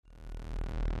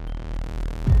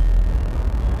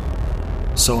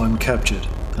So I'm captured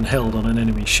and held on an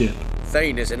enemy ship.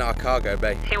 Thane is in our cargo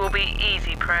bay. He will be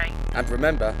easy prey. And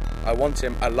remember, I want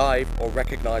him alive or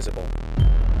recognisable.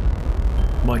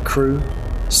 My crew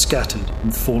scattered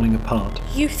and falling apart.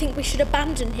 You think we should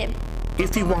abandon him?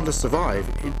 If you want to survive,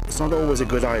 it's not always a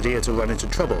good idea to run into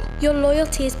trouble. Your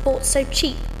loyalty is bought so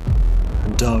cheap.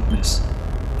 And darkness,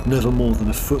 never more than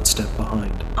a footstep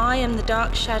behind. I am the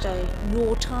Dark Shadow.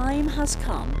 Your time has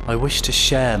come. I wish to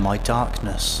share my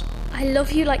darkness. I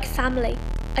love you like family.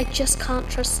 I just can't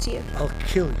trust you. I'll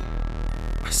kill you.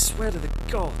 I swear to the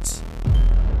gods.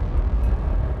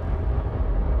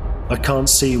 I can't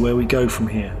see where we go from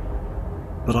here,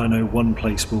 but I know one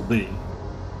place will be.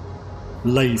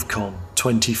 LaveCon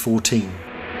 2014.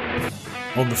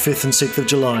 On the 5th and 6th of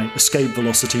July, Escape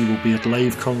Velocity will be at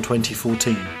LaveCon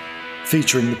 2014,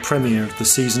 featuring the premiere of the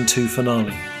Season 2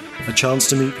 finale, a chance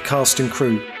to meet the cast and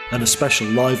crew, and a special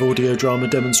live audio drama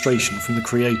demonstration from the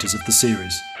creators of the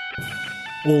series.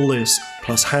 All this,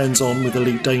 plus hands-on with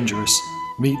Elite Dangerous,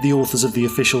 meet the authors of the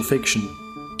official fiction,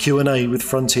 Q&A with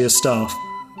Frontier staff,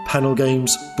 panel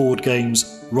games, board games,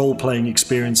 role-playing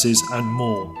experiences and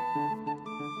more.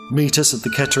 Meet us at the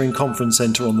Kettering Conference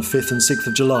Centre on the 5th and 6th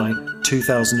of July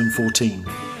 2014.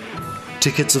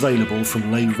 Tickets available from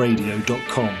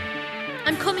laveradio.com.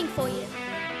 I'm coming for you.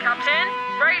 Captain,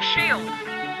 raise shield.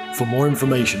 For more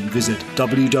information, visit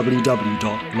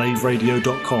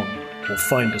www.laveradio.com or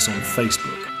find us on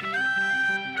Facebook.